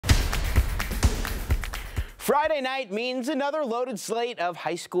Friday night means another loaded slate of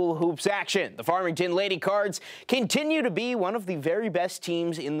high school hoops action. The Farmington Lady Cards continue to be one of the very best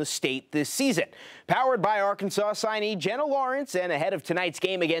teams in the state this season. Powered by Arkansas signee Jenna Lawrence and ahead of tonight's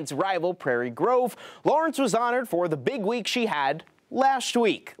game against rival Prairie Grove, Lawrence was honored for the big week she had last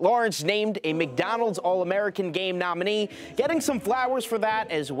week. Lawrence named a McDonald's All-American Game nominee, getting some flowers for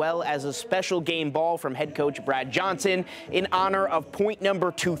that, as well as a special game ball from head coach Brad Johnson in honor of point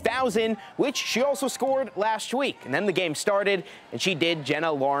number 2,000, which she also scored last week. And then the game started, and she did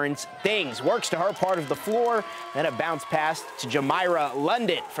Jenna Lawrence things. Works to her part of the floor, then a bounce pass to Jamira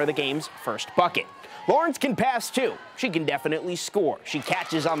London for the game's first bucket. Lawrence can pass too. She can definitely score. She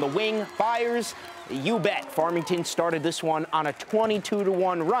catches on the wing, fires. You bet. Farmington started this one on a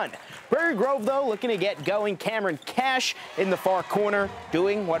 22-1 run. Prairie Grove, though, looking to get going. Cameron Cash in the far corner,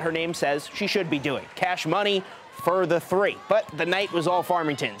 doing what her name says she should be doing. Cash money for the three. But the night was all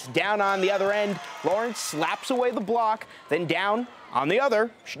Farmington's. Down on the other end, Lawrence slaps away the block, then down on the other,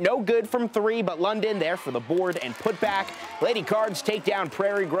 no good from three, but London there for the board and put back. Lady Cards take down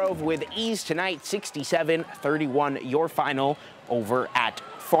Prairie Grove with ease tonight, 67-31, your final over at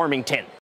Farmington.